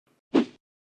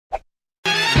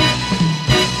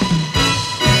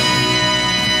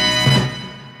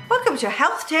to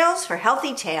Health Tales for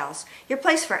Healthy Tales, your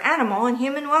place for animal and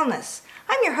human wellness.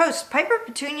 I'm your host, Piper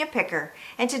Petunia Picker,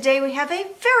 and today we have a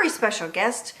very special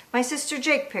guest, my sister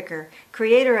Jake Picker,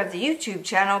 creator of the YouTube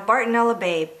channel Bartonella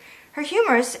Babe. Her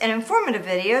humorous and informative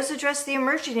videos address the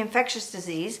emerging infectious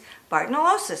disease,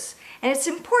 Bartonellosis, and its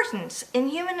importance in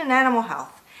human and animal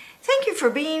health. Thank you for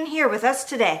being here with us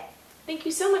today. Thank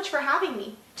you so much for having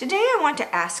me. Today I want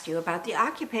to ask you about the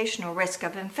occupational risk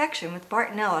of infection with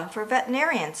Bartonella for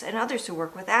veterinarians and others who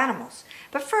work with animals.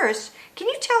 But first, can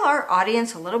you tell our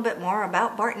audience a little bit more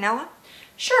about Bartonella?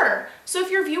 Sure. So if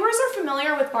your viewers are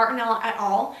familiar with Bartonella at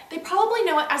all, they probably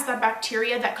know it as the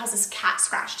bacteria that causes cat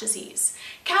scratch disease.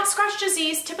 Cat scratch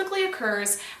disease typically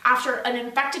occurs after an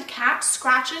infected cat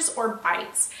scratches or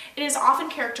bites. It is often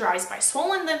characterized by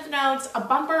swollen lymph nodes, a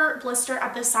bumper blister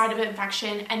at the site of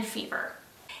infection, and fever.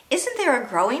 Isn't there a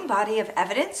growing body of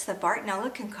evidence that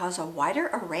Bartonella can cause a wider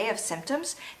array of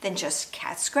symptoms than just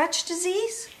cat scratch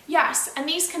disease? Yes, and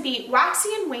these can be waxy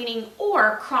and waning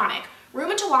or chronic,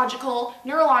 rheumatological,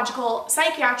 neurological,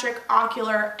 psychiatric,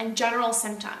 ocular, and general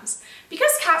symptoms.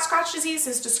 Because cat scratch disease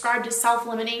is described as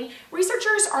self-limiting,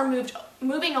 researchers are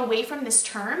moving away from this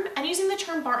term and using the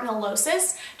term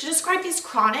Bartonellosis to describe these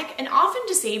chronic and often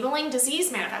disabling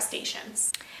disease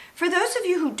manifestations. For those of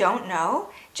you who don't know,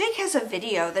 Jake has a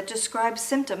video that describes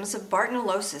symptoms of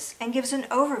Bartonellosis and gives an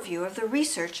overview of the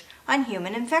research on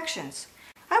human infections.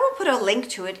 I will put a link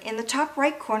to it in the top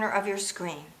right corner of your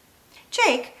screen.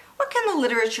 Jake, what can the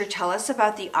literature tell us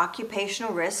about the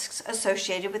occupational risks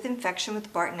associated with infection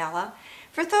with Bartonella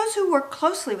for those who work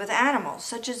closely with animals,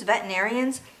 such as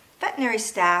veterinarians, veterinary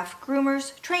staff,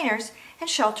 groomers, trainers, and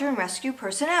shelter and rescue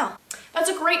personnel? That's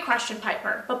a great question,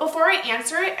 Piper. But before I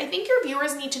answer it, I think your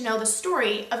viewers need to know the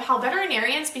story of how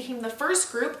veterinarians became the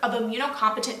first group of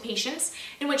immunocompetent patients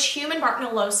in which human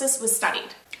Bartonellosis was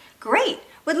studied. Great!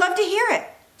 Would love to hear it.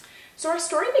 So our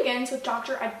story begins with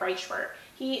Dr. Breitschwerdt.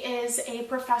 He is a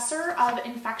professor of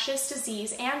infectious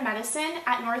disease and medicine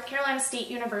at North Carolina State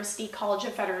University College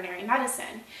of Veterinary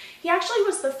Medicine. He actually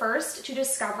was the first to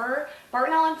discover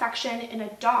Bartonella infection in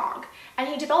a dog, and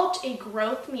he developed a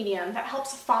growth medium that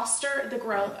helps foster the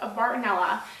growth of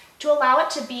Bartonella to allow it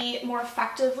to be more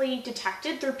effectively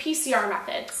detected through PCR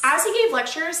methods. As he gave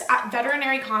lectures at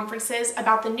veterinary conferences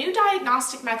about the new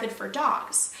diagnostic method for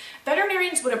dogs,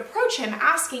 veterinarians would approach him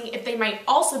asking if they might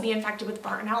also be infected with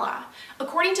Bartonella.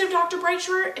 According to Dr.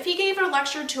 Breitschwerdt, if he gave a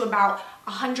lecture to about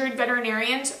 100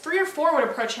 veterinarians, 3 or 4 would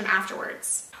approach him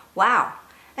afterwards. Wow.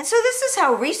 And so this is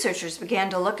how researchers began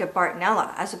to look at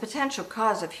Bartonella as a potential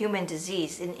cause of human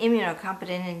disease in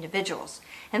immunocompetent individuals.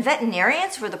 And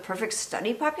veterinarians were the perfect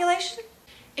study population?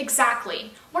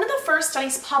 Exactly. One of the first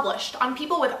studies published on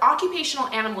people with occupational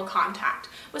animal contact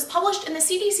was published in the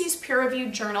CDC's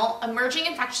peer-reviewed journal Emerging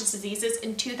Infectious Diseases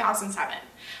in 2007.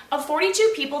 Of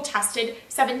 42 people tested,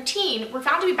 17 were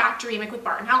found to be bacteremic with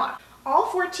Bartonella.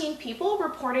 All 14 people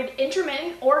reported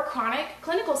intermittent or chronic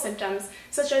clinical symptoms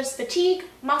such as fatigue,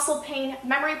 muscle pain,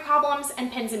 memory problems,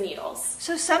 and pins and needles.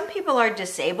 So some people are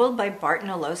disabled by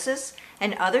Bartonellosis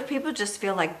and other people just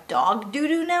feel like dog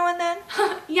doo-doo now and then?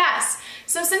 Yes.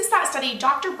 So since that study,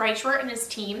 Dr. Breitschwerdt and his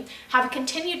team have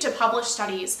continued to publish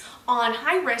studies on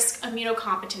high-risk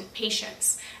immunocompetent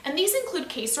patients. And these include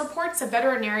case reports of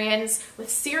veterinarians with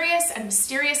serious and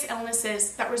mysterious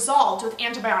illnesses that resolved with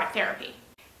antibiotic therapy.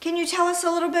 Can you tell us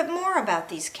a little bit more about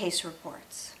these case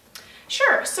reports?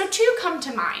 Sure, so 2 come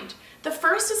to mind. The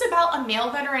first is about a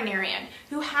male veterinarian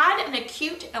who had an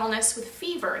acute illness with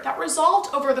fever that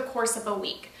resolved over the course of a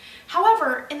week.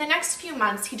 However, in the next few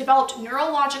months, he developed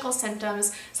neurological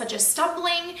symptoms such as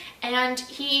stumbling, and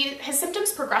his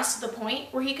symptoms progressed to the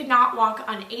point where he could not walk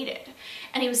unaided,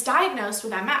 and he was diagnosed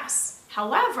with MS.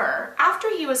 However, after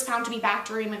he was found to be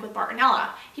bacteremic with Bartonella,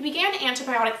 he began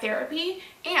antibiotic therapy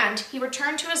and he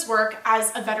returned to his work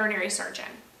as a veterinary surgeon.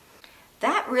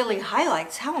 That really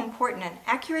highlights how important an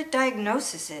accurate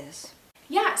diagnosis is.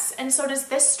 Yes, and so does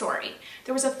this story.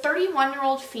 There was a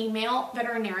 31-year-old female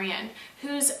veterinarian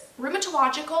whose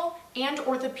rheumatological and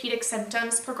orthopedic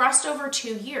symptoms progressed over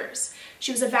 2 years.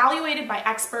 She was evaluated by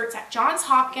experts at Johns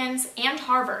Hopkins and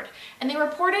Harvard, and they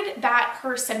reported that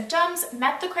her symptoms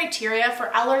met the criteria for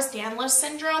Ehlers-Danlos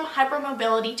syndrome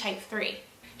hypermobility type 3.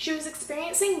 She was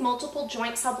experiencing multiple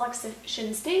joint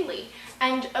subluxations daily,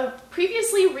 and a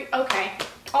previously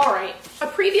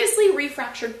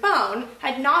refractured bone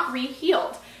had not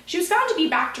re-healed. She was found to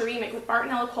be bacteremic with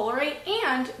Bartonella cholerae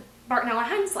and Bartonella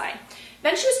henselae.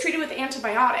 Then she was treated with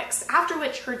antibiotics, after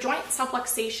which her joint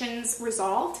subluxations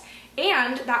resolved,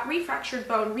 and that refractured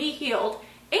bone re-healed,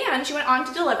 and she went on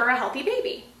to deliver a healthy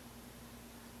baby.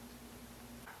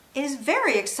 It is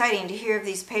very exciting to hear of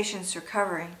these patients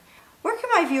recovering. Where can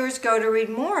my viewers go to read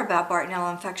more about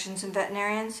Bartonella infections in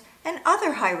veterinarians and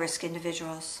other high-risk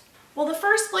individuals? Well, the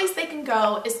first place they can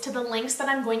go is to the links that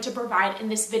I'm going to provide in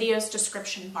this video's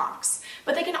description box.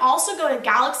 But they can also go to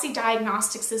Galaxy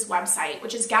Diagnostics' website,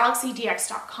 which is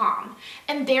galaxydx.com.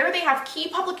 And there they have key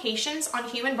publications on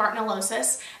human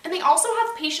Bartonellosis, and they also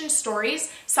have patient stories,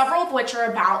 several of which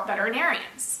are about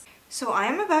veterinarians. So I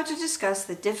am about to discuss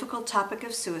the difficult topic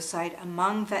of suicide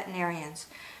among veterinarians.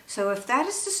 So if that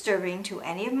is disturbing to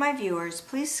any of my viewers,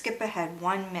 please skip ahead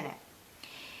 1 minute.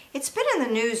 It's been in the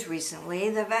news recently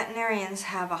that veterinarians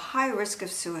have a high risk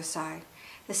of suicide.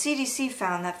 The CDC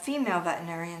found that female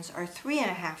veterinarians are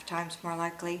 3.5 times more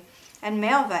likely, and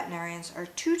male veterinarians are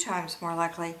 2 times more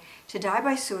likely to die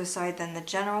by suicide than the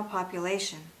general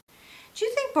population. Do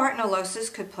you think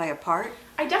Bartonellosis could play a part?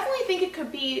 I definitely think it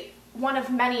could be one of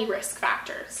many risk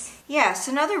factors. Yes,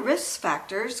 and other risk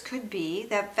factors could be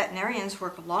that veterinarians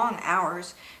work long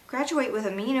hours, graduate with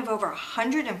a mean of over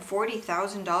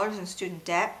 $140,000 in student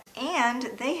debt, and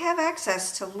they have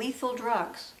access to lethal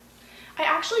drugs. I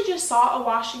actually just saw a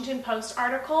Washington Post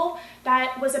article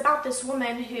that was about this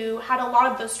woman who had a lot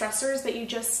of those stressors that you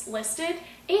just listed,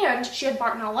 and she had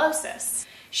Bartonellosis.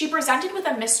 She presented with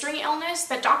a mystery illness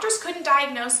that doctors couldn't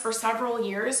diagnose for several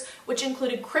years, which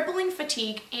included crippling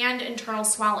fatigue and internal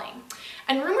swelling.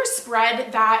 And rumors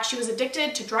spread that she was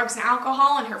addicted to drugs and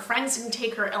alcohol, and her friends didn't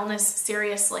take her illness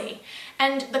seriously.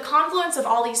 And the confluence of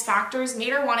all these factors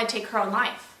made her want to take her own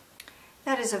life.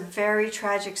 That is a very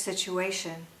tragic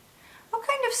situation. What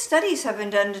kind of studies have been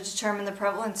done to determine the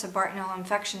prevalence of Bartonella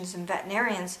infections in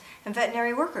veterinarians and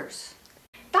veterinary workers?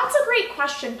 That's a great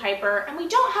question, Piper, and we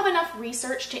don't have enough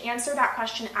research to answer that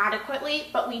question adequately,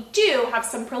 but we do have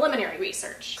some preliminary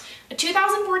research. A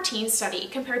 2014 study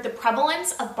compared the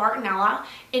prevalence of Bartonella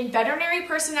in veterinary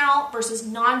personnel versus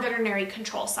non-veterinary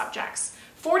control subjects.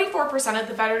 44% of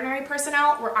the veterinary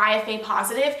personnel were IFA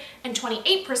positive and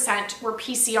 28% were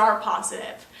PCR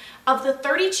positive. Of the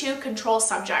 32 control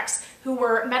subjects who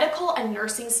were medical and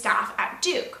nursing staff at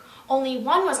Duke, only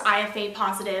 1 was IFA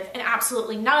positive, and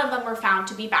absolutely none of them were found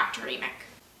to be bacteremic.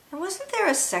 And wasn't there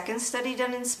a second study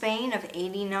done in Spain of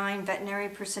 89 veterinary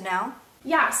personnel?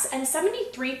 Yes, and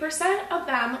 73% of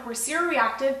them were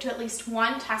seroreactive to at least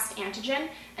 1 test antigen,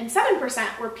 and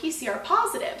 7% were PCR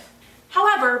positive.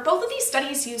 However, both of these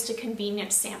studies used a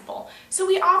convenience sample, so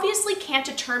we obviously can't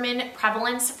determine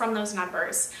prevalence from those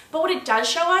numbers. But what it does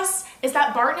show us is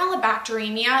that Bartonella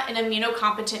bacteremia in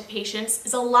immunocompetent patients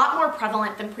is a lot more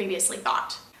prevalent than previously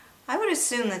thought. I would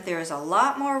assume that there is a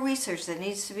lot more research that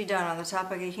needs to be done on the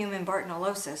topic of human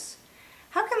Bartonellosis.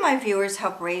 How can my viewers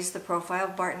help raise the profile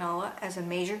of Bartonella as a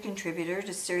major contributor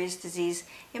to serious disease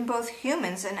in both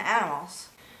humans and animals?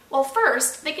 Well,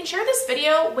 first, they can share this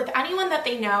video with anyone that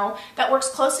they know that works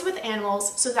closely with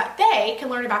animals so that they can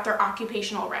learn about their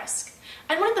occupational risk.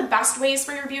 And one of the best ways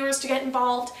for your viewers to get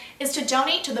involved is to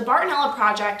donate to the Bartonella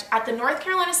Project at the North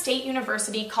Carolina State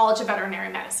University College of Veterinary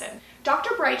Medicine.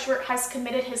 Dr. Breitschwerdt has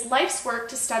committed his life's work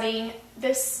to studying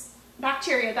this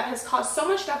bacteria that has caused so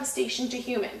much devastation to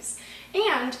humans.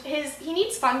 And he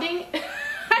needs funding.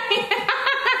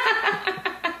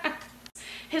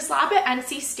 His lab at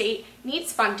NC State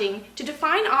needs funding to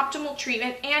define optimal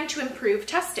treatment and to improve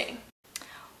testing.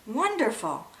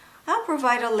 Wonderful! I'll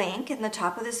provide a link in the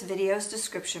top of this video's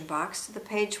description box to the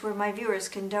page where my viewers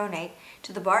can donate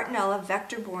to the Bartonella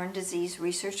Vector-Borne Disease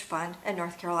Research Fund at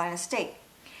North Carolina State.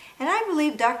 And I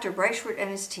believe Dr. Breitschwerdt and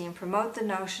his team promote the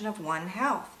notion of One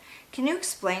Health. Can you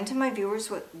explain to my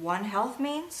viewers what One Health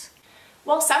means?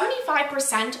 Well,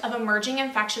 75% of emerging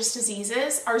infectious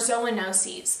diseases are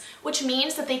zoonoses, which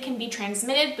means that they can be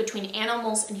transmitted between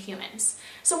animals and humans.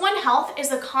 So One Health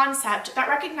is a concept that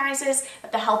recognizes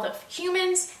that the health of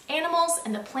humans, animals,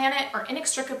 and the planet are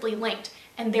inextricably linked,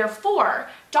 and therefore,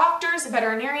 doctors,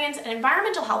 veterinarians, and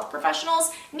environmental health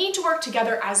professionals need to work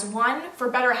together as one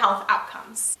for better health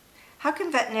outcomes. How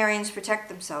can veterinarians protect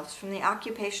themselves from the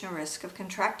occupational risk of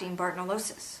contracting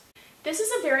Bartonellosis? This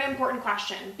is a very important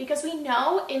question because we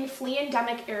know in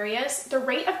flea-endemic areas, the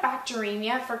rate of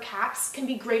bacteremia for cats can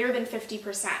be greater than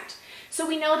 50%. So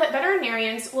we know that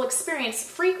veterinarians will experience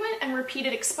frequent and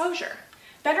repeated exposure.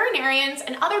 Veterinarians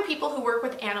and other people who work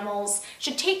with animals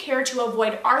should take care to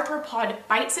avoid arthropod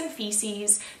bites and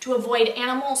feces, to avoid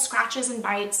animal scratches and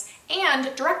bites, and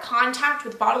direct contact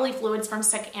with bodily fluids from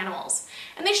sick animals.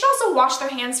 And they should also wash their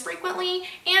hands frequently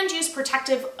and use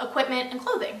protective equipment and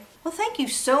clothing. Well, thank you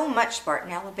so much,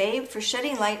 Bartonella Babe, for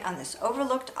shedding light on this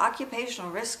overlooked occupational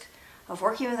risk of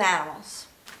working with animals.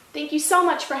 Thank you so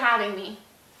much for having me.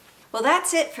 Well,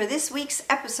 that's it for this week's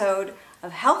episode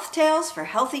of Health Tales for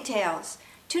Healthy Tails.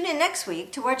 Tune in next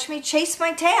week to watch me chase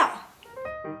my tail.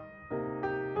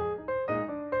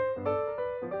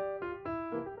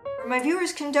 my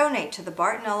viewers can donate to the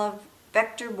Bartonella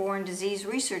Vector-Borne Disease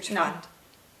Research Fund.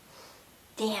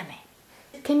 Damn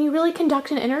it. Can you really conduct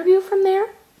an interview from there?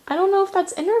 I don't know if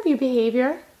that's interview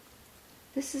behavior.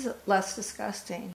 This is less disgusting.